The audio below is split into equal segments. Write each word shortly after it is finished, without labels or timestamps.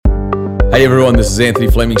Hey everyone, this is Anthony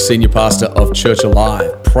Fleming, Senior Pastor of Church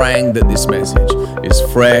Alive, praying that this message is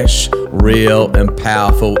fresh, real, and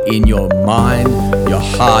powerful in your mind, your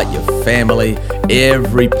heart, your family,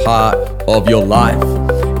 every part of your life.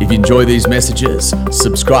 If you enjoy these messages,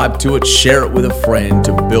 subscribe to it, share it with a friend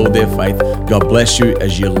to build their faith. God bless you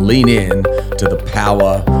as you lean in to the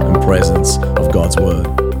power and presence of God's Word.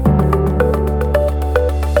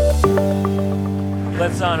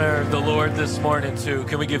 Let's honor the Lord this morning too.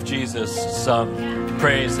 Can we give Jesus some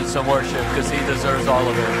praise and some worship because he deserves all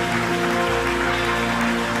of it.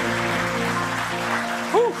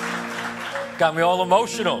 Whew. Got me all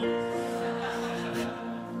emotional.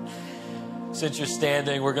 Since you're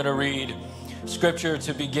standing, we're going to read scripture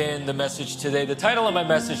to begin the message today. The title of my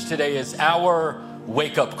message today is Our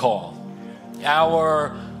Wake-Up Call.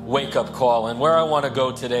 Our Wake-Up Call. And where I want to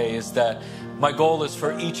go today is that my goal is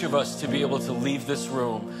for each of us to be able to leave this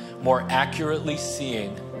room more accurately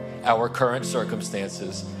seeing our current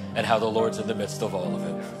circumstances and how the Lord's in the midst of all of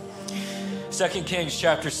it. 2 Kings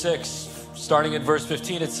chapter 6, starting in verse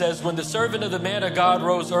 15, it says, "When the servant of the man of God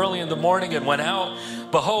rose early in the morning and went out,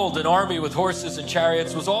 behold, an army with horses and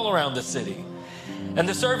chariots was all around the city. And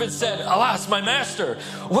the servant said, 'Alas, my master,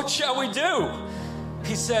 what shall we do?'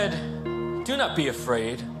 He said, 'Do not be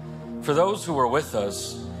afraid, for those who are with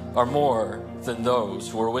us are more than those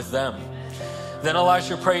who are with them.' Then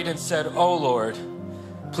Elisha prayed and said, 'O Lord,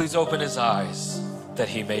 please open his eyes that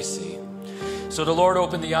he may see.' So the Lord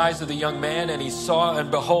opened the eyes of the young man, and he saw, and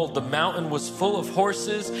behold, the mountain was full of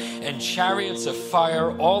horses and chariots of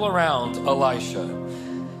fire all around Elisha.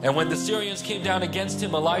 And when the Syrians came down against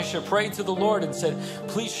him, Elisha prayed to the Lord and said,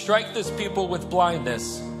 'Please strike this people with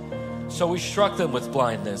blindness.' So he struck them with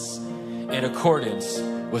blindness in accordance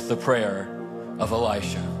with the prayer of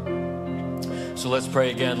Elisha." So let's pray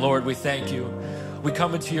again. Lord, we thank you. We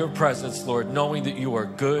come into your presence, Lord, knowing that you are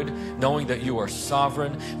good, knowing that you are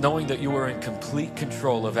sovereign, knowing that you are in complete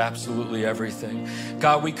control of absolutely everything.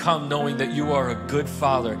 God, we come knowing that you are a good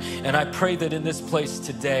Father. And I pray that in this place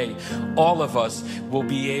today, all of us will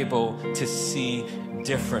be able to see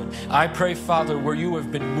different. I pray, Father, where you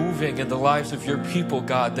have been moving in the lives of your people,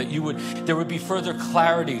 God, that there would be further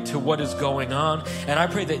clarity to what is going on. And I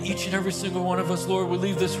pray that each and every single one of us, Lord, would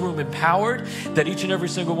leave this room empowered, that each and every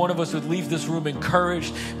single one of us would leave this room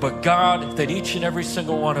encouraged, but God, that each and every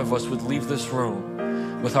single one of us would leave this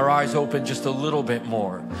room with our eyes open just a little bit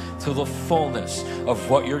more to the fullness of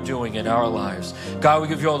what you're doing in our lives. God, we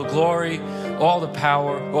give you all the glory, all the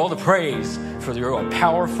power, all the praise, for you are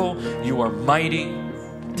powerful, you are mighty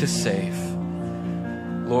to save.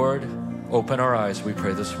 Lord, open our eyes, we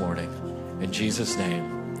pray this morning. In Jesus'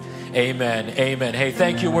 name, amen, amen. Hey,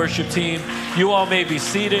 thank you, worship team. You all may be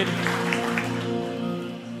seated.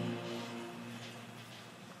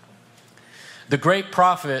 The great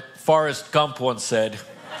prophet Forrest Gump once said,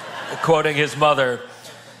 quoting his mother,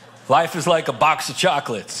 "Life is like a box of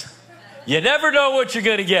chocolates. You never know what you're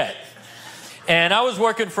going to get." And I was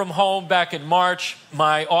working from home back in March.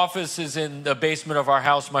 My office is in the basement of our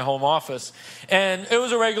house, my home office. And it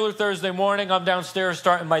was a regular Thursday morning. I'm downstairs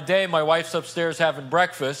starting my day. My wife's upstairs having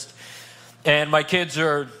breakfast. And my kids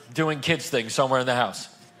are doing kids things somewhere in the house.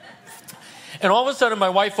 And all of a sudden, my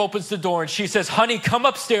wife opens the door and she says, "Honey, come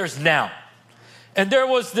upstairs now." And there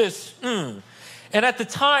was this, And at the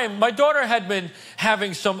time, my daughter had been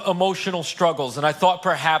having some emotional struggles, and I thought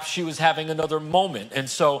perhaps she was having another moment. And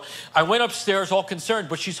so I went upstairs all concerned,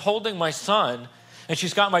 but she's holding my son, and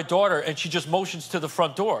she's got my daughter, and she just motions to the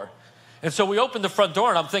front door. And so we opened the front door,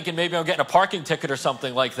 and I'm thinking maybe I'm getting a parking ticket or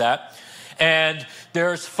something like that. And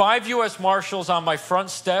there's 5 U.S. Marshals on my front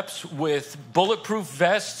steps with bulletproof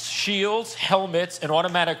vests, shields, helmets, and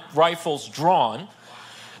automatic rifles drawn.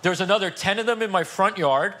 There's another 10 of them in my front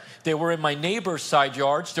yard. They were in my neighbor's side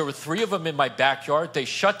yards. There were 3 of them in my backyard. They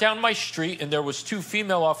shut down my street, and there was 2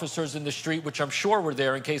 female officers in the street, which I'm sure were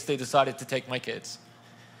there in case they decided to take my kids.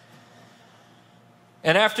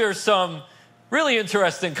 And after some really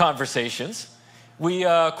interesting conversations, we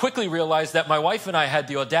quickly realized that my wife and I had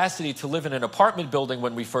the audacity to live in an apartment building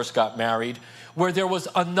when we first got married, where there was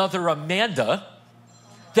another Amanda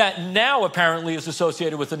that now apparently is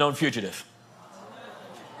associated with a known fugitive.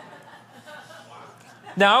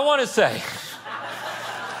 Now, I want to say,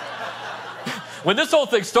 when this whole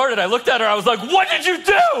thing started, I looked at her, I was like, "What did you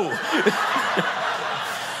do?"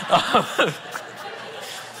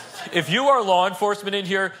 If you are law enforcement in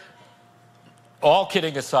here, all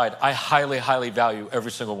kidding aside, I highly, highly value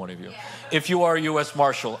every single one of you. If you are a U.S.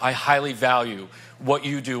 Marshal, I highly value what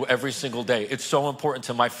you do every single day. It's so important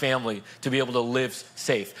to my family to be able to live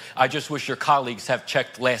safe. I just wish your colleagues have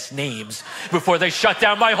checked last names before they shut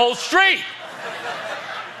down my whole street.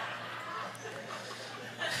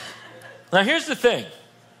 Now, here's the thing.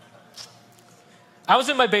 I was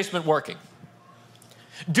in my basement working,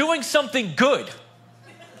 doing something good,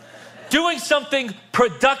 doing something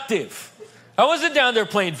productive. I wasn't down there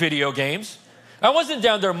playing video games. I wasn't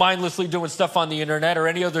down there mindlessly doing stuff on the internet or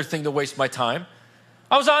any other thing to waste my time.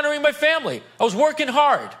 I was honoring my family. I was working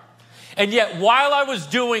hard. And yet, while I was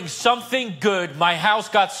doing something good, my house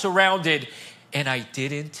got surrounded, and I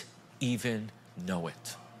didn't even know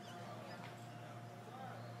it.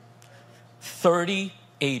 30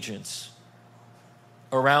 agents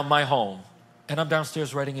around my home, and I'm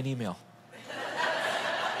downstairs writing an email.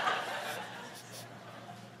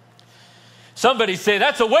 Somebody say,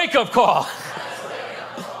 that's a wake-up call.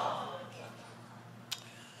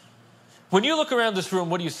 When you look around this room,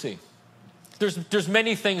 what do you see? There's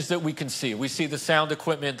many things that we can see. We see the sound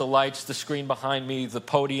equipment, the lights, the screen behind me, the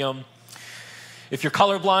podium. If you're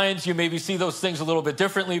colorblind, you maybe see those things a little bit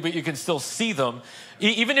differently, but you can still see them.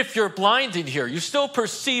 Even if you're blind in here, you still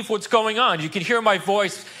perceive what's going on. You can hear my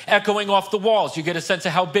voice echoing off the walls. You get a sense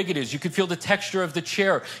of how big it is. You can feel the texture of the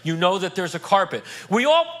chair. You know that there's a carpet. We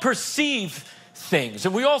all perceive things,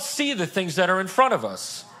 and we all see the things that are in front of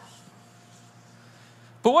us.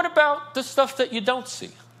 But what about the stuff that you don't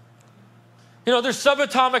see? You know, there's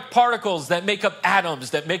subatomic particles that make up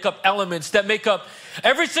atoms, that make up elements, that make up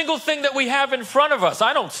every single thing that we have in front of us.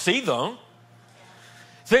 I don't see them.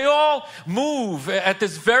 They all move at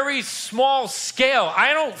this very small scale.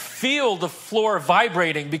 I don't feel the floor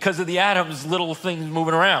vibrating because of the atoms, little things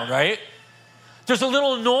moving around, right? There's a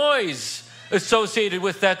little noise associated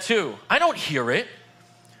with that too. I don't hear it.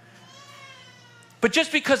 But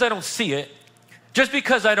just because I don't see it, just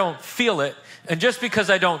because I don't feel it, and just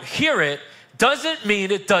because I don't hear it, doesn't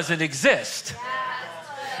mean it doesn't exist.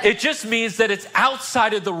 It just means that it's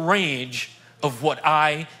outside of the range of what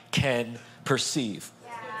I can perceive.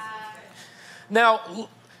 Now,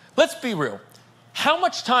 let's be real. How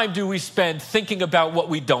much time do we spend thinking about what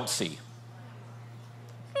we don't see?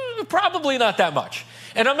 Probably not that much.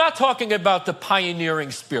 And I'm not talking about the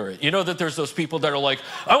pioneering spirit. You know that there's those people that are like,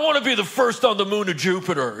 I want to be the first on the moon of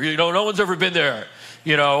Jupiter. You know, no one's ever been there.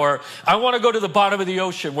 You know, or I want to go to the bottom of the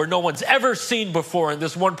ocean where no one's ever seen before in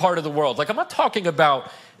this one part of the world. Like, I'm not talking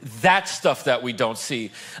about that stuff that we don't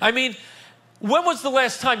see. I mean, when was the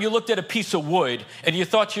last time you looked at a piece of wood and you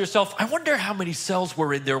thought to yourself, I wonder how many cells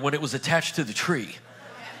were in there when it was attached to the tree?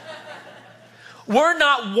 We're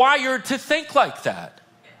not wired to think like that.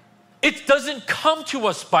 It doesn't come to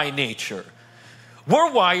us by nature.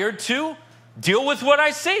 We're wired to deal with what I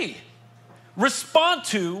see, respond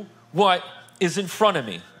to what is in front of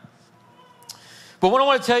me. But what I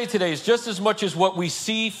want to tell you today is just as much as what we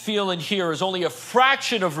see, feel, and hear is only a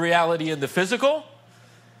fraction of reality in the physical,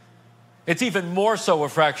 it's even more so a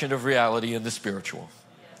fraction of reality in the spiritual.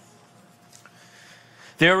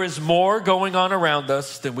 There is more going on around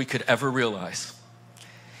us than we could ever realize.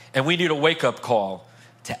 And we need a wake-up call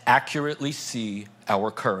to accurately see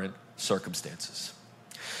our current circumstances.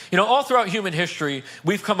 You know, all throughout human history,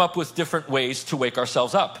 we've come up with different ways to wake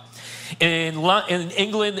ourselves up. In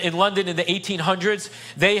England, in London in the 1800s,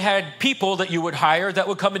 they had people that you would hire that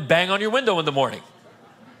would come and bang on your window in the morning.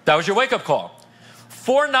 That was your wake-up call.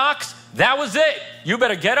 4 knocks, that was it. You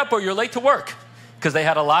better get up or you're late to work, because they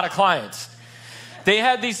had a lot of clients. They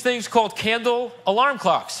had these things called candle alarm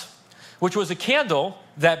clocks, which was a candle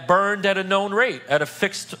that burned at a known rate at a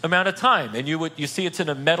fixed amount of time. And you see it's in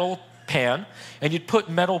a metal pan, and you'd put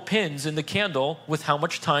metal pins in the candle with how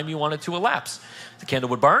much time you wanted to elapse. The candle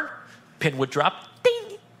would burn, pin would drop,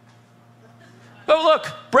 ding. Oh,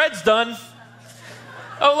 look, bread's done.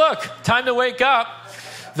 Oh, look, time to wake up.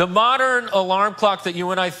 The modern alarm clock that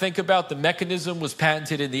you and I think about, the mechanism was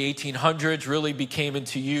patented in the 1800s, really became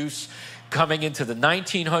into use coming into the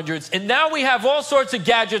 1900s. And now we have all sorts of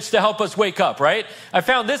gadgets to help us wake up, right? I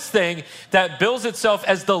found this thing that bills itself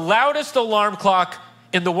as the loudest alarm clock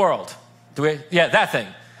in the world. Yeah, that thing.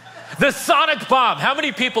 The sonic bomb. How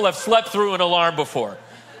many people have slept through an alarm before?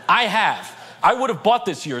 I have. I would have bought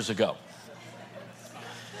this years ago.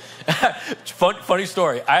 Funny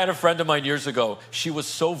story. I had a friend of mine years ago. She was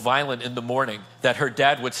so violent in the morning that her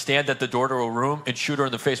dad would stand at the door to a room and shoot her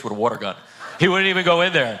in the face with a water gun. He wouldn't even go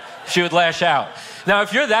in there. She would lash out. Now,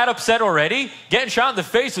 if you're that upset already, getting shot in the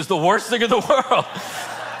face is the worst thing in the world.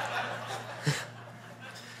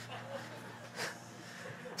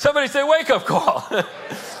 Somebody say wake-up call.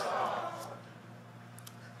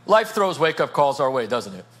 Life throws wake-up calls our way,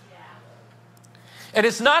 doesn't it? And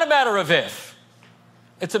it's not a matter of if.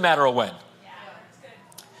 It's a matter of when.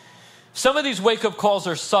 Some of these wake-up calls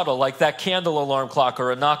are subtle, like that candle alarm clock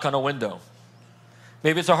or a knock on a window.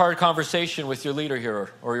 Maybe it's a hard conversation with your leader here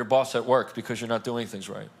or your boss at work because you're not doing things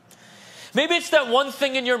right. Maybe it's that one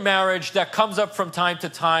thing in your marriage that comes up from time to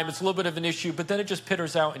time. It's a little bit of an issue, but then it just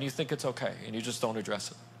pitters out and you think it's okay and you just don't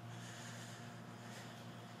address it.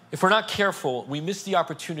 If we're not careful, we miss the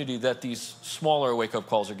opportunity that these smaller wake-up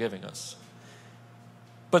calls are giving us.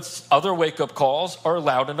 But other wake-up calls are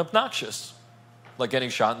loud and obnoxious, like getting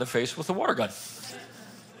shot in the face with a water gun.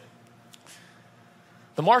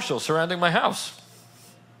 The marshals surrounding my house.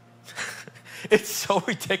 It's so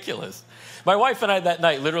ridiculous. My wife and I that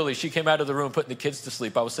night, literally, she came out of the room putting the kids to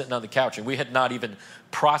sleep. I was sitting on the couch, and we had not even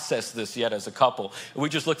processed this yet as a couple. And we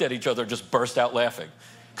just looked at each other and just burst out laughing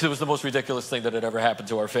because it was the most ridiculous thing that had ever happened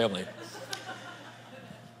to our family.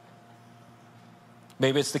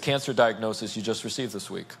 Maybe it's the cancer diagnosis you just received this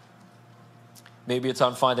week. Maybe it's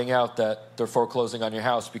on finding out that they're foreclosing on your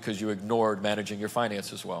house because you ignored managing your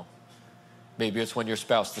finances well. Maybe it's when your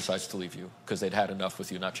spouse decides to leave you because they'd had enough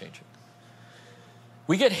with you not changing.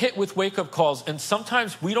 We get hit with wake-up calls, and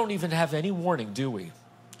sometimes we don't even have any warning, do we?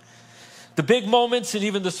 The big moments and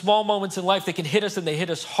even the small moments in life, they can hit us and they hit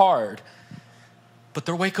us hard, but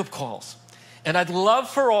they're wake-up calls. And I'd love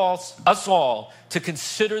for us all to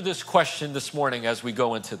consider this question this morning as we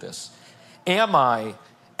go into this. Am I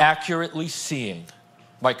accurately seeing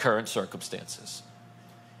my current circumstances?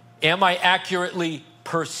 Am I accurately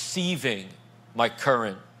perceiving my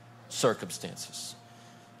current circumstances?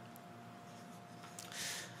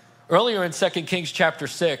 Earlier in 2 Kings chapter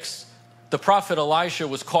 6, the prophet Elisha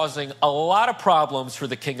was causing a lot of problems for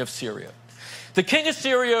the king of Syria. The king of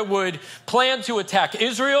Syria would plan to attack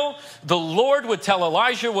Israel. The Lord would tell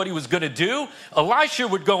Elijah what he was going to do. Elisha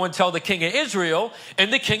would go and tell the king of Israel,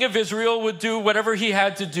 and the king of Israel would do whatever he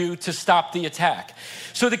had to do to stop the attack.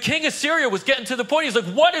 So the king of Syria was getting to the point, he's like,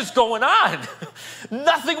 what is going on?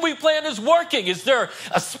 Nothing we planned is working. Is there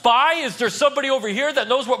a spy? Is there somebody over here that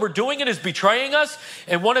knows what we're doing and is betraying us?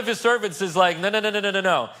 And one of his servants is like,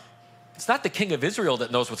 no. It's not the king of Israel that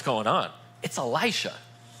knows what's going on. It's Elisha.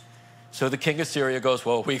 So the king of Syria goes,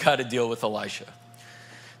 well, we got to deal with Elisha.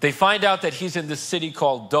 They find out that he's in this city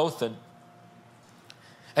called Dothan.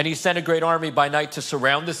 And he sent a great army by night to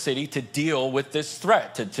surround the city to deal with this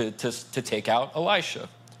threat, to take out Elisha.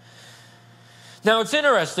 Now, it's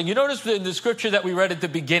interesting. You notice in the scripture that we read at the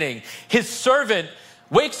beginning, his servant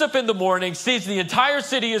wakes up in the morning, sees the entire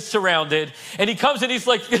city is surrounded, and he comes and he's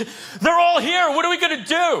like, they're all here. What are we going to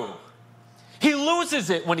do? He loses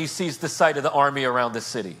it when he sees the sight of the army around the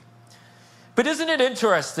city. But isn't it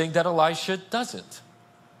interesting that Elisha doesn't?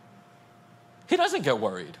 He doesn't get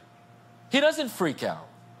worried. He doesn't freak out.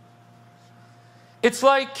 It's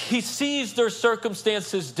like he sees their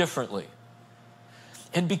circumstances differently.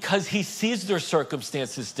 And because he sees their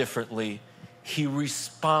circumstances differently, he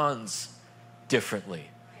responds differently.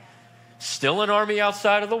 Still an army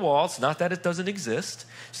outside of the wall. It's not that it doesn't exist.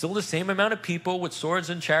 Still the same amount of people with swords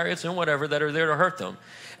and chariots and whatever that are there to hurt them.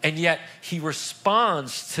 And yet he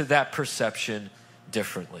responds to that perception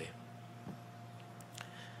differently.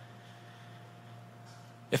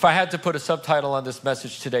 If I had to put a subtitle on this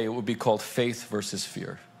message today, it would be called Faith versus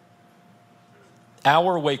Fear.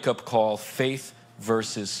 Our wake-up call, faith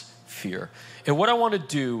versus fear. And what I want to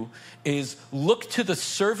do is look to the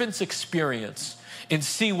servant's experience and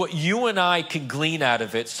see what you and I can glean out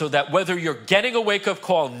of it, so that whether you're getting a wake-up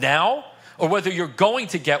call now or whether you're going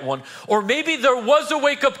to get one, or maybe there was a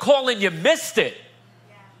wake-up call and you missed it.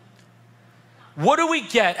 What do we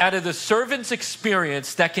get out of the servant's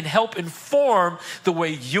experience that can help inform the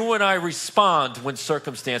way you and I respond when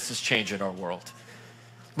circumstances change in our world?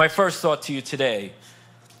 My first thought to you today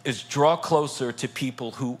is draw closer to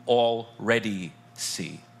people who already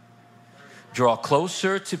see. Draw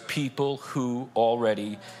closer to people who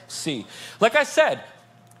already see. Like I said,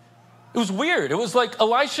 it was weird. It was like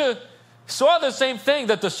Elisha saw the same thing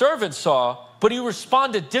that the servant saw, but he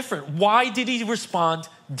responded different. Why did he respond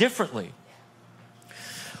differently?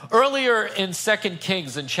 Earlier in 2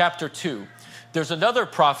 Kings in chapter 2, there's another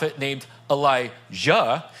prophet named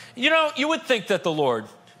Elijah. You know, you would think that the Lord,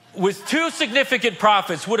 with two significant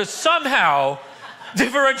prophets, would have somehow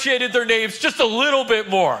differentiated their names just a little bit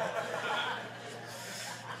more.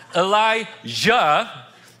 Elijah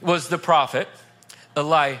was the prophet.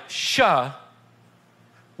 Elisha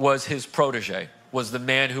was his protege, was the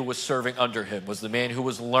man who was serving under him, was the man who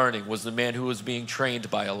was learning, was the man who was being trained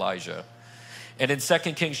by Elijah. And in 2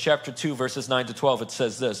 Kings chapter 2, verses 9 to 12, it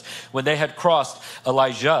says this: when they had crossed,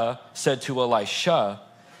 Elijah said to Elisha,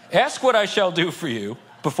 ask what I shall do for you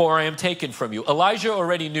before I am taken from you. Elijah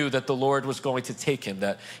already knew that the Lord was going to take him,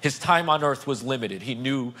 that his time on earth was limited. He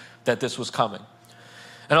knew that this was coming.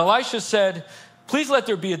 And Elisha said, Please let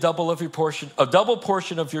there be a double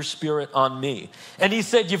portion of your spirit on me. And he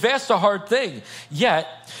said, you've asked a hard thing.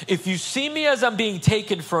 Yet, if you see me as I'm being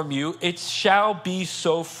taken from you, it shall be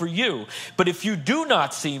so for you. But if you do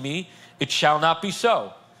not see me, it shall not be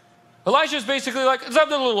so. Elijah's basically like, it's up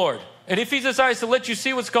to the Lord. And if he decides to let you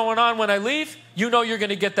see what's going on when I leave, you know you're going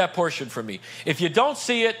to get that portion from me. If you don't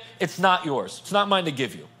see it, it's not yours. It's not mine to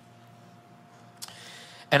give you.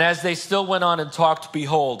 And as they still went on and talked,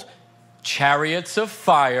 behold, chariots of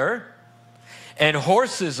fire and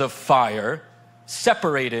horses of fire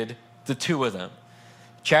separated the two of them.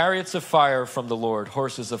 Chariots of fire from the Lord,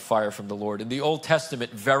 horses of fire from the Lord. In the Old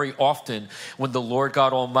Testament, very often when the Lord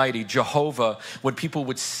God Almighty, Jehovah, when people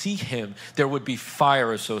would see him, there would be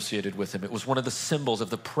fire associated with him. It was one of the symbols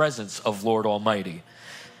of the presence of Lord Almighty.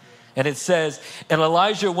 And it says, and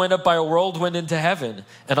Elijah went up by a whirlwind into heaven,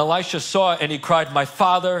 and Elisha saw it, and he cried, my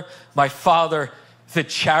father, the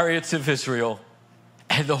chariots of Israel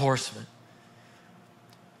and the horsemen.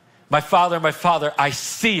 My father, I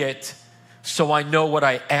see it, so I know what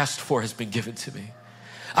I asked for has been given to me.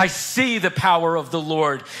 I see the power of the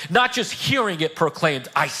Lord, not just hearing it proclaimed,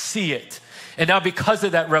 I see it. And now because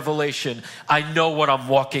of that revelation, I know what I'm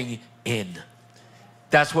walking in.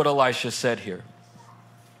 That's what Elisha said here.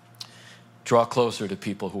 Draw closer to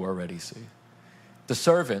people who already see. The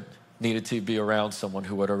servant needed to be around someone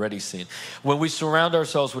who had already seen. When we surround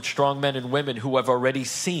ourselves with strong men and women who have already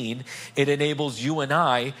seen, it enables you and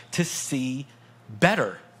I to see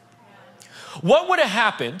better. What would have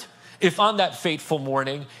happened if on that fateful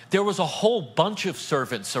morning, there was a whole bunch of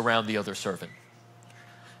servants around the other servant?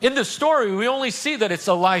 In the story, we only see that it's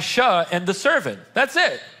Elisha and the servant. That's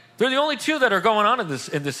it. They're the only two that are going on in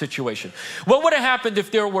this situation. What would have happened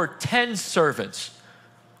if there were 10 servants,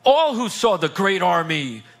 all who saw the great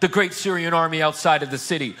army, the great Syrian army outside of the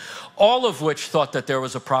city, all of which thought that there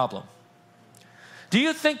was a problem? Do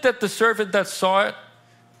you think that the servant that saw it,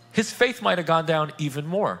 his faith might have gone down even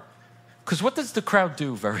more? Because what does the crowd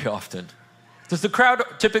do very often? Does the crowd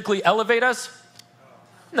typically elevate us?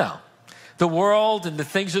 No. The world and the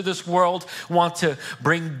things of this world want to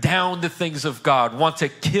bring down the things of God, want to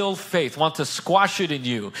kill faith, want to squash it in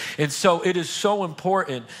you. And so it is so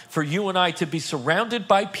important for you and I to be surrounded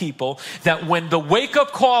by people that when the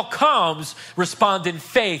wake-up call comes, respond in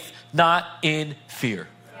faith, not in fear.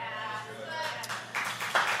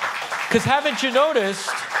 Because haven't you noticed,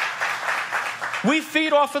 we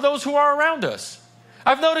feed off of those who are around us.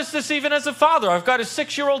 I've noticed this even as a father. I've got a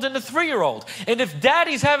 6-year-old and a 3-year-old. And if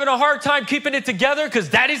daddy's having a hard time keeping it together because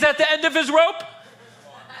daddy's at the end of his rope,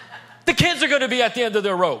 the kids are going to be at the end of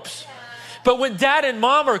their ropes. But when dad and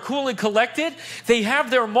mom are cool and collected, they have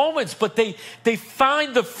their moments, but they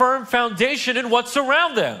find the firm foundation in what's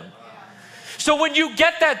around them. So when you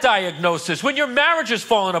get that diagnosis, when your marriage is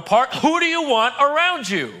falling apart, who do you want around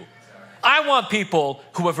you? I want people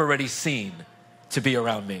who have already seen to be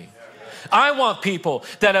around me. I want people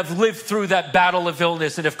that have lived through that battle of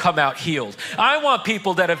illness and have come out healed. I want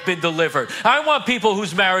people that have been delivered. I want people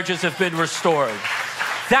whose marriages have been restored.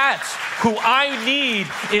 That's who I need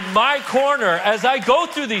in my corner as I go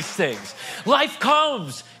through these things. Life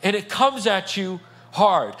comes and it comes at you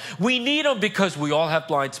hard. We need them because we all have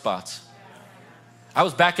blind spots. I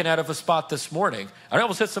was backing out of a spot this morning. I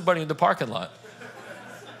almost hit somebody in the parking lot.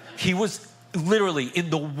 He was literally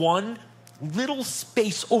in the one little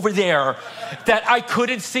space over there that I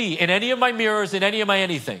couldn't see in any of my mirrors, in any of my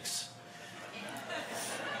anythings.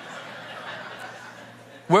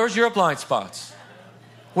 Where's your blind spots?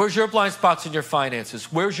 Where's your blind spots in your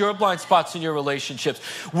finances? Where's your blind spots in your relationships?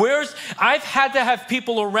 I've had to have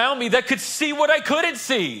people around me that could see what I couldn't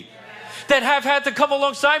see. That have had to come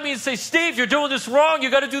alongside me and say, Steve, you're doing this wrong. You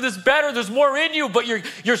got to do this better. There's more in you, but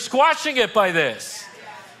you're squashing it by this.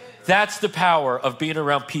 That's the power of being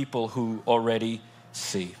around people who already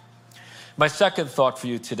see. My second thought for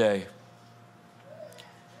you today,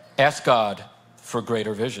 ask God for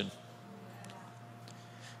greater vision.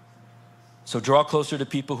 So draw closer to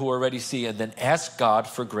people who already see and then ask God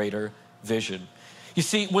for greater vision. You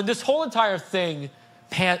see, when this whole entire thing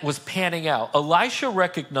was panning out, Elisha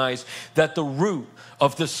recognized that the root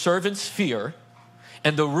of the servant's fear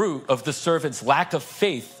and the root of the servant's lack of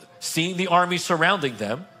faith, seeing the army surrounding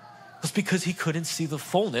them, was because he couldn't see the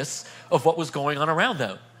fullness of what was going on around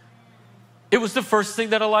them. It was the first thing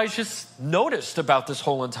that Elisha noticed about this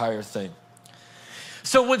whole entire thing.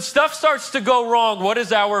 So when stuff starts to go wrong, what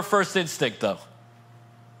is our first instinct though?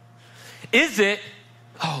 Is it,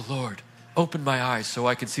 oh Lord, open my eyes so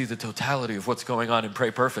I can see the totality of what's going on and pray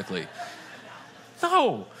perfectly?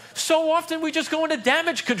 No, so often we just go into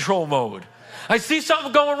damage control mode. I see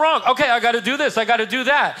something going wrong. Okay, I got to do this. I got to do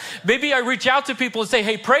that. Maybe I reach out to people and say,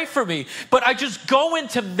 hey, pray for me. But I just go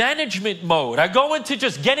into management mode. I go into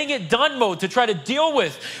just getting it done mode to try to deal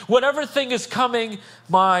with whatever thing is coming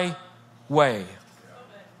my way.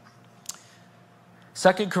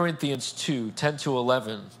 2 Corinthians 2, 10 to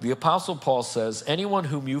 11, the Apostle Paul says, anyone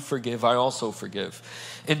whom you forgive, I also forgive.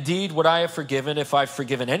 Indeed, what I have forgiven, if I've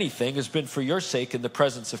forgiven anything, has been for your sake in the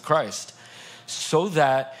presence of Christ, so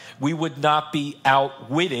that we would not be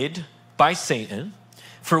outwitted by Satan,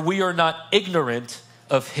 for we are not ignorant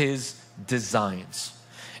of his designs.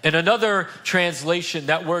 In another translation,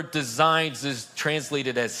 that word designs is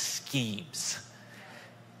translated as schemes.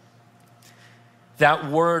 That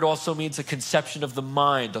word also means a conception of the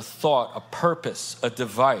mind, a thought, a purpose, a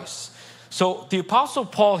device. So the Apostle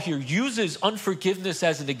Paul here uses unforgiveness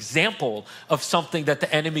as an example of something that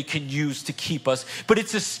the enemy can use to keep us, but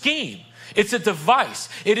it's a scheme. It's a device.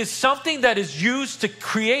 It is something that is used to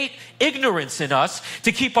create ignorance in us,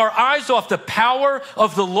 to keep our eyes off the power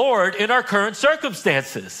of the Lord in our current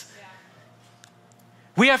circumstances.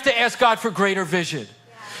 We have to ask God for greater vision,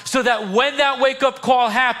 so that when that wake-up call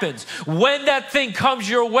happens, when that thing comes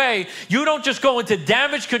your way, you don't just go into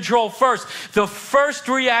damage control first. The first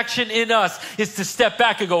reaction in us is to step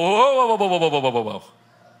back and go, whoa, whoa, whoa, whoa, whoa, whoa, whoa, whoa.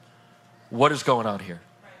 What is going on here?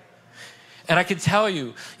 And I can tell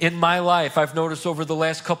you, in my life, I've noticed over the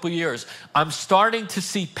last couple of years, I'm starting to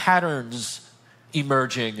see patterns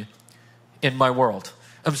emerging in my world.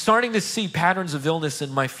 I'm starting to see patterns of illness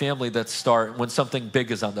in my family that start when something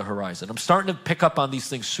big is on the horizon. I'm starting to pick up on these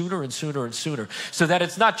things sooner and sooner and sooner, so that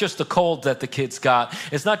it's not just the cold that the kids got.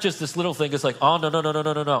 It's not just this little thing. It's like, oh,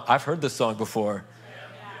 no. I've heard this song before.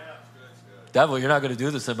 Devil, you're not going to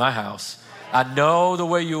do this in my house. I know the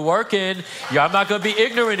way you're working. I'm not going to be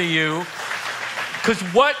ignorant of you. Because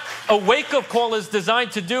what a wake-up call is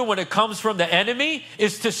designed to do when it comes from the enemy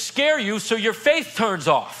is to scare you so your faith turns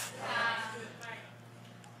off.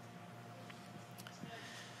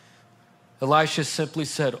 Elisha simply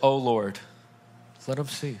said, oh Lord, let him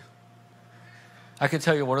see. I can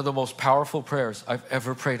tell you one of the most powerful prayers I've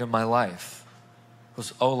ever prayed in my life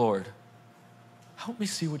was, oh Lord, help me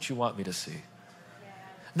see what you want me to see.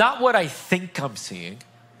 Not what I think I'm seeing,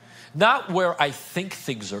 not where I think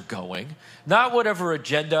things are going, not whatever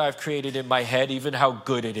agenda I've created in my head, even how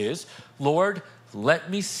good it is. Lord, let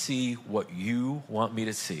me see what you want me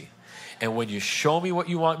to see. And when you show me what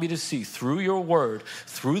you want me to see through your word,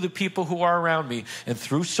 through the people who are around me, and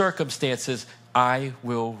through circumstances, I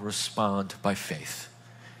will respond by faith.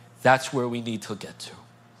 That's where we need to get to.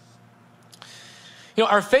 You know,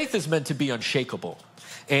 our faith is meant to be unshakable.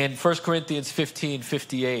 And 1 Corinthians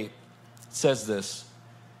 15:58 says this,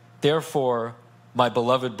 therefore, my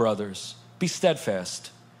beloved brothers, be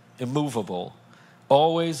steadfast, immovable,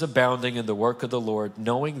 always abounding in the work of the Lord,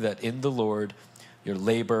 knowing that in the Lord your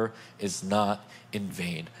labor is not in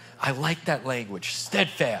vain. I like that language.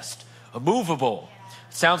 Steadfast, immovable.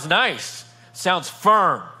 Sounds nice. Sounds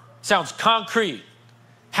firm. Sounds concrete.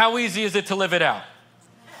 How easy is it to live it out?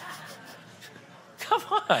 Come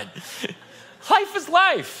on. Life is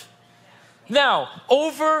life. Now,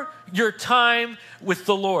 over your time with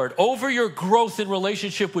the Lord, over your growth in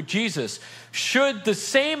relationship with Jesus, should the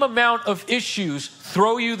same amount of issues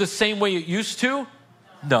throw you the same way it used to?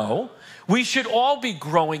 No. We should all be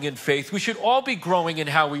growing in faith. We should all be growing in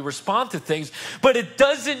how we respond to things. But it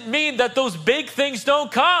doesn't mean that those big things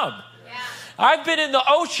don't come. Yeah. I've been in the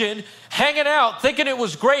ocean hanging out thinking it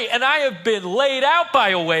was great, and I have been laid out by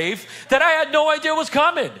a wave that I had no idea was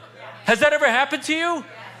coming. Yeah. Has that ever happened to you? Yes.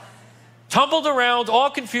 Tumbled around, all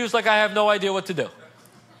confused, like I have no idea what to do.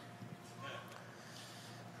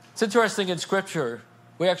 It's interesting in Scripture,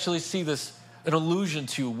 we actually see this, an allusion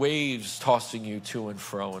to waves tossing you to and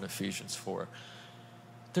fro in Ephesians 4.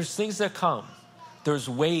 There's things that come. There's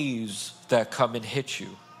waves that come and hit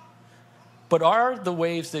you. But are the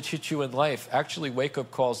waves that hit you in life actually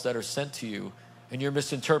wake-up calls that are sent to you and you're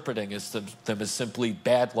misinterpreting them as simply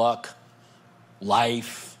bad luck,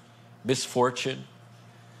 life, misfortune?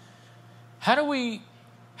 How do we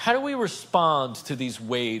respond to these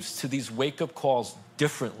waves, to these wake-up calls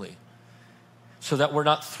differently so that we're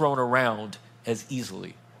not thrown around as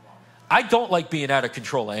easily? I don't like being out of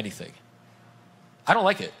control of anything. I don't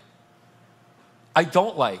like it. I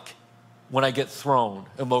don't like when I get thrown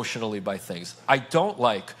emotionally by things. I don't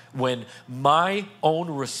like when my own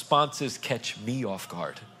responses catch me off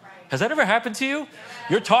guard. Has that ever happened to you?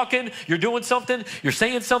 You're talking, you're doing something, you're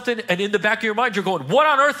saying something, and in the back of your mind, you're going, what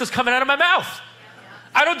on earth is coming out of my mouth?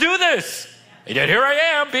 I don't do this. And yet here I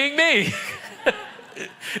am being me.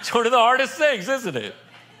 It's one of the hardest things, isn't it?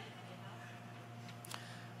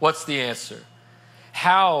 What's the answer?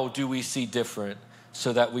 How do we see different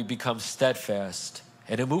so that we become steadfast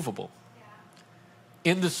and immovable?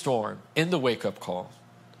 In the storm, in the wake-up call.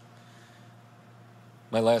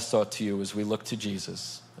 My last thought to you is we look to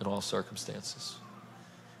Jesus in all circumstances.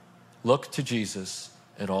 Look to Jesus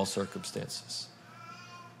in all circumstances.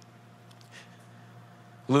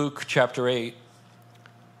 Luke chapter 8,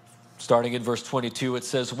 starting in verse 22, it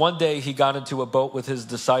says, "One day he got into a boat with his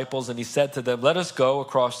disciples, and he said to them, 'Let us go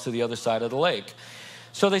across to the other side of the lake.'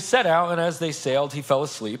 So they set out, and as they sailed, he fell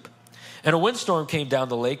asleep. And a windstorm came down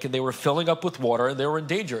the lake, and they were filling up with water, and they were in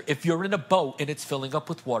danger." If you're in a boat and it's filling up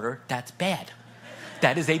with water, that's bad.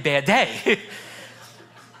 That is a bad day.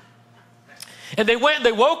 And they went and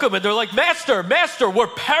they woke him, and they're like, Master, we're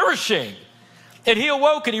perishing." And he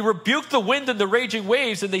awoke, and he rebuked the wind and the raging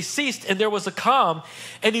waves, and they ceased, and there was a calm.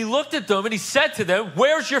 And he looked at them, and he said to them,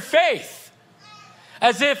 "Where's your faith?"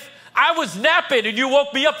 As if I was napping and you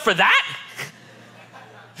woke me up for that?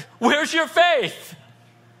 Where's your faith?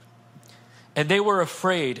 And they were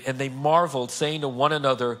afraid, and they marveled, saying to one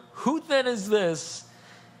another, "Who then is this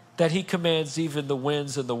that he commands even the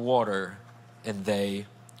winds and the water, and they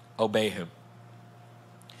obey him?"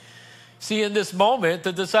 See, in this moment,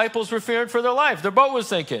 the disciples were fearing for their life. Their boat was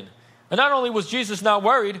sinking. And not only was Jesus not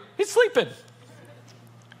worried, he's sleeping.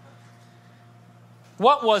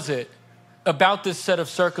 What was it about this set of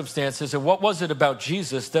circumstances, and what was it about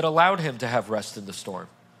Jesus that allowed him to have rest in the storm?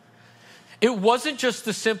 It wasn't just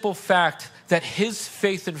the simple fact that his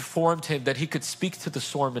faith informed him that he could speak to the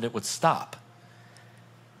storm and it would stop.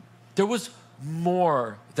 There was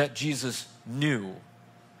more that Jesus knew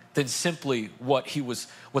than simply what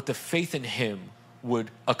the faith in him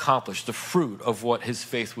would accomplish, the fruit of what his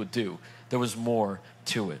faith would do. There was more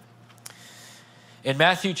to it. In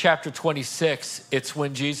Matthew chapter 26, it's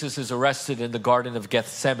when Jesus is arrested in the Garden of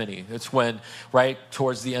Gethsemane. It's when, right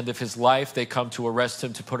towards the end of his life, they come to arrest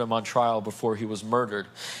him to put him on trial before he was murdered.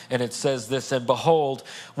 And it says this, "And behold,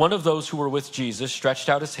 one of those who were with Jesus stretched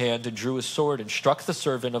out his hand and drew his sword and struck the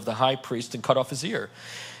servant of the high priest and cut off his ear.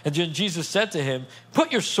 And then Jesus said to him,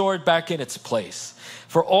 'Put your sword back in its place.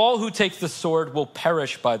 For all who take the sword will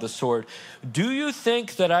perish by the sword. Do you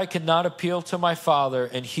think that I cannot appeal to my Father,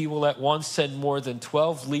 and he will at once send more than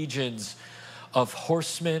 12 legions of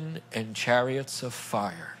horsemen and chariots of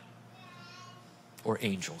fire?'" Or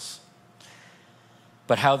angels.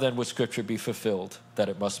 But how then would Scripture be fulfilled that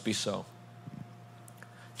it must be so?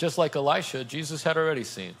 Just like Elisha, Jesus had already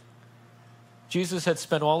seen. Jesus had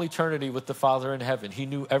spent all eternity with the Father in heaven. He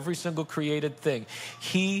knew every single created thing.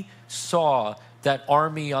 He saw that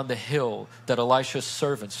army on the hill that Elisha's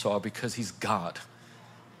servant saw because he's God.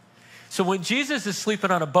 So when Jesus is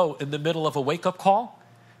sleeping on a boat in the middle of a wake-up call,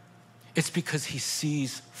 it's because he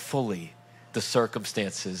sees fully the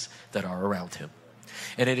circumstances that are around him.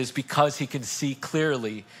 And it is because he can see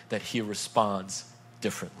clearly that he responds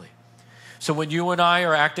differently. So when you and I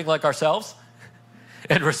are acting like ourselves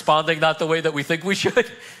and responding not the way that we think we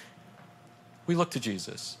should, we look to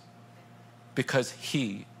Jesus because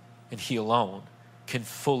he and he alone can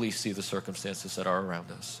fully see the circumstances that are around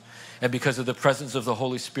us. And because of the presence of the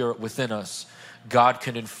Holy Spirit within us, God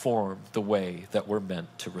can inform the way that we're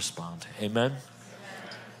meant to respond. Amen?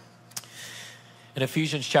 In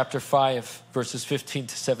Ephesians chapter 5, verses 15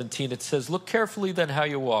 to 17, it says, "Look carefully then how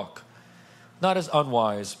you walk, not as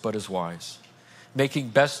unwise, but as wise, making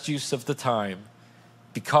best use of the time,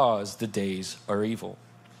 because the days are evil.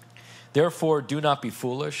 Therefore, do not be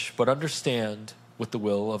foolish, but understand what the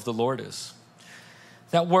will of the Lord is."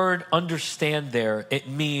 That word understand there, it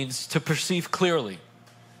means to perceive clearly,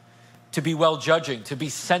 to be well-judging, to be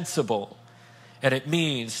sensible, and it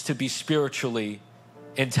means to be spiritually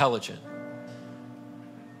intelligent.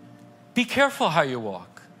 Be careful how you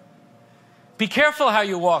walk. Be careful how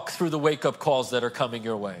you walk through the wake-up calls that are coming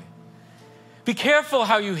your way. Be careful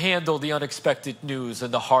how you handle the unexpected news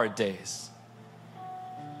and the hard days,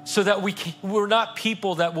 so that we're not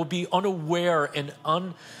people that will be unaware and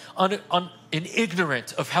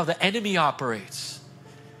ignorant of how the enemy operates,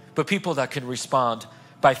 but people that can respond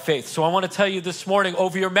by faith. So I want to tell you this morning,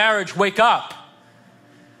 over your marriage, wake up.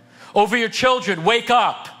 Over your children, wake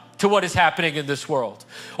up to what is happening in this world.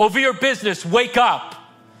 Over your business, wake up.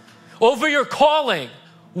 Over your calling,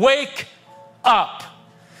 wake up.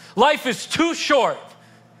 Life is too short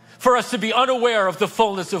for us to be unaware of the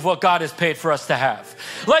fullness of what God has paid for us to have.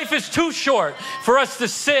 Life is too short for us to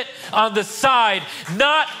sit on the side,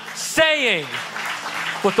 not saying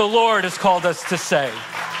what the Lord has called us to say.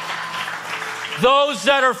 Those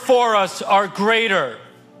that are for us are greater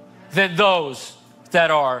than those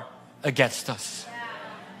that are against us.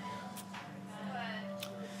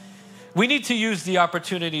 We need to use the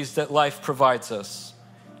opportunities that life provides us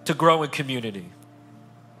to grow in community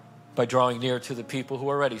by drawing near to the people who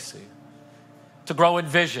already see, to grow in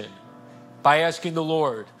vision by asking the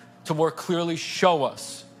Lord to more clearly show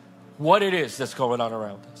us what it is that's going on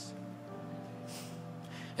around us,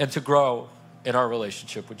 and to grow in our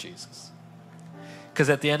relationship with Jesus. Because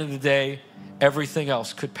at the end of the day, everything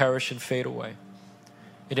else could perish and fade away.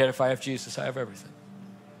 And yet if I have Jesus, I have everything.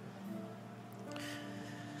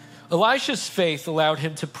 Elisha's faith allowed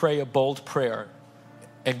him to pray a bold prayer,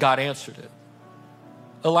 and God answered it.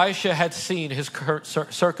 Elisha had seen his current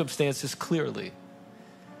circumstances clearly.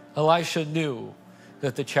 Elisha knew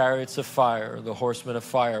that the chariots of fire, the horsemen of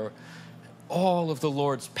fire, all of the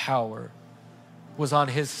Lord's power was on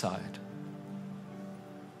his side.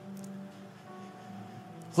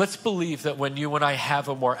 Let's believe that when you and I have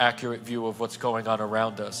a more accurate view of what's going on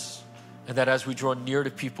around us, and that as we draw near to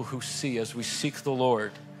people who see, as we seek the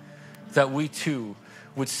Lord, that we too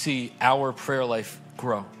would see our prayer life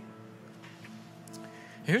grow.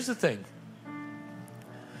 Here's the thing.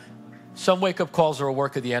 Some wake-up calls are a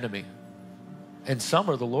work of the enemy, and some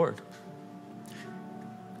are the Lord.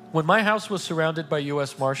 When my house was surrounded by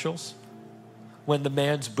U.S. Marshals, when the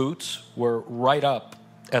man's boots were right up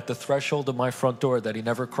at the threshold of my front door that he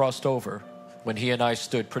never crossed over, when he and I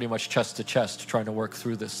stood pretty much chest to chest trying to work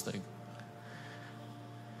through this thing,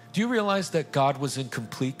 do you realize that God was in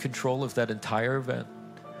complete control of that entire event?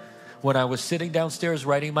 When I was sitting downstairs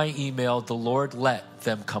writing my email, the Lord let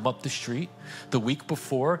them come up the street. The week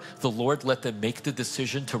before, the Lord let them make the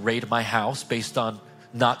decision to raid my house based on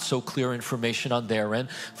not so clear information on their end.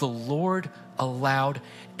 The Lord allowed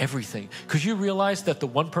everything. Because you realize that the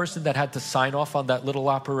one person that had to sign off on that little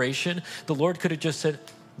operation, the Lord could have just said,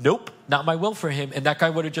 nope, not my will for him. And that guy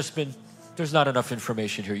would have just been, there's not enough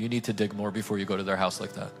information here. You need to dig more before you go to their house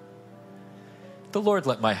like that. The Lord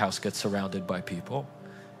let my house get surrounded by people.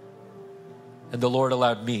 And the Lord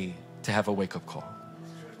allowed me to have a wake-up call.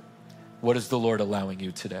 What is the Lord allowing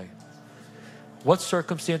you today? What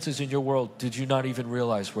circumstances in your world did you not even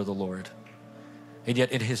realize were the Lord? And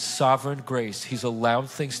yet in his sovereign grace, he's allowed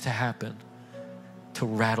things to happen to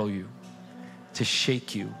rattle you, to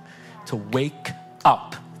shake you, to wake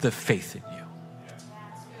up the faith in you.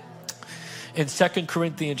 In 2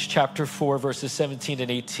 Corinthians chapter 4, verses 17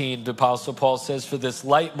 and 18, the Apostle Paul says, for this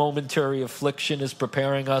light momentary affliction is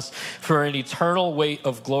preparing us for an eternal weight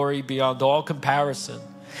of glory beyond all comparison,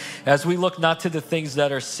 as we look not to the things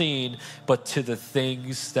that are seen, but to the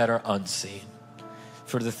things that are unseen.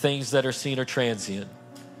 For the things that are seen are transient,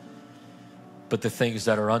 but the things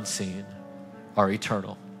that are unseen are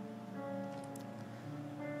eternal.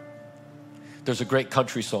 There's a great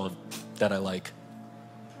country song that I like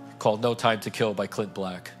called No Time to Kill by Clint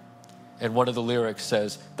Black. And one of the lyrics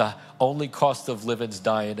says, the only cost of living's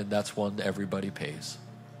dying, and that's one everybody pays.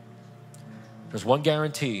 There's one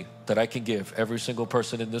guarantee that I can give every single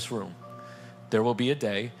person in this room. There will be a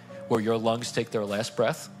day where your lungs take their last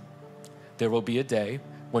breath. There will be a day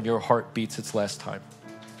when your heart beats its last time.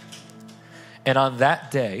 And on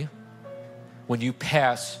that day, when you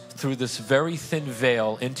pass through this very thin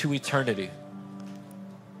veil into eternity,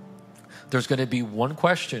 there's going to be one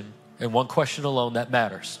question, and one question alone that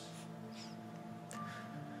matters.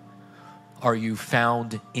 Are you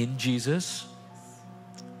found in Jesus,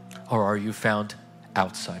 or are you found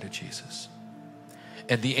outside of Jesus?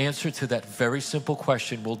 And the answer to that very simple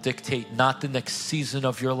question will dictate not the next season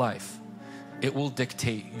of your life. It will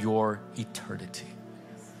dictate your eternity.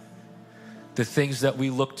 The things that we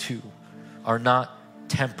look to are not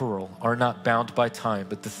temporal, are not bound by time,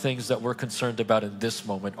 but the things that we're concerned about in this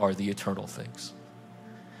moment are the eternal things.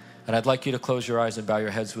 And I'd like you to close your eyes and bow your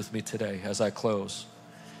heads with me today as I close.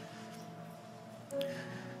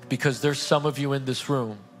 Because there's some of you in this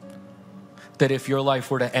room that if your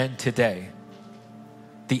life were to end today,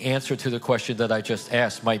 the answer to the question that I just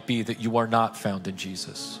asked might be that you are not found in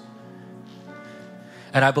Jesus.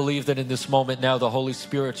 And I believe that in this moment now, the Holy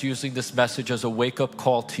Spirit's using this message as a wake-up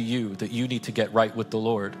call to you, that you need to get right with the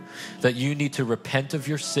Lord, that you need to repent of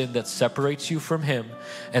your sin that separates you from him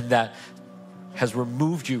and that has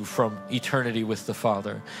removed you from eternity with the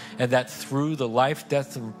Father, and that through the life,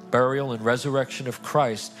 death, and burial and resurrection of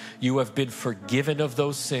Christ, you have been forgiven of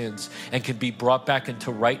those sins and can be brought back into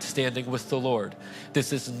right standing with the Lord.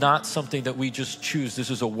 This is not something that we just choose. This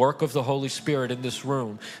is a work of the Holy Spirit in this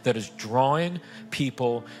room that is drawing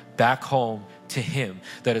people back home to him,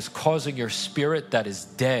 that is causing your spirit that is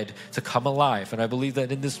dead to come alive. And I believe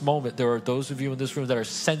that in this moment, there are those of you in this room that are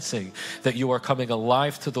sensing that you are coming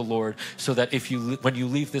alive to the Lord, so that when you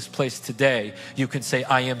leave this place today, you can say,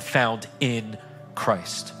 I am found in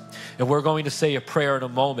Christ. And we're going to say a prayer in a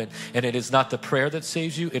moment. And it is not the prayer that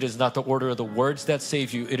saves you. It is not the order of the words that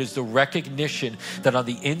save you. It is the recognition that on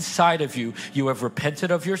the inside of you, you have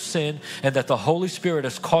repented of your sin, and that the Holy Spirit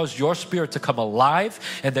has caused your spirit to come alive,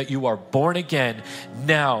 and that you are born again,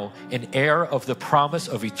 now an heir of the promise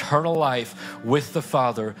of eternal life with the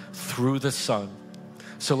Father through the Son.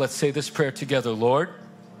 So let's say this prayer together. Lord,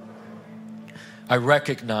 I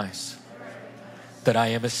recognize that I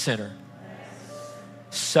am a sinner,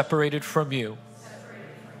 separated from you,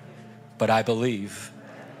 but I believe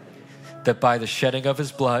that by the shedding of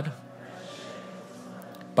his blood,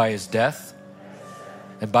 by his death,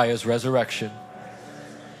 and by his resurrection,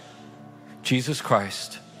 Jesus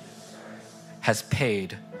Christ has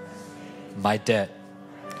paid my debt.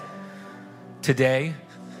 Today,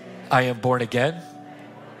 I am born again.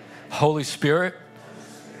 Holy Spirit,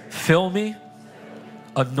 fill me,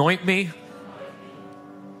 anoint me,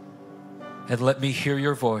 and let me hear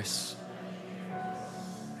your voice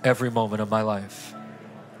every moment of my life.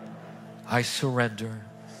 I surrender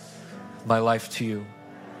my life to you.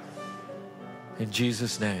 In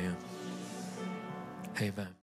Jesus' name, amen.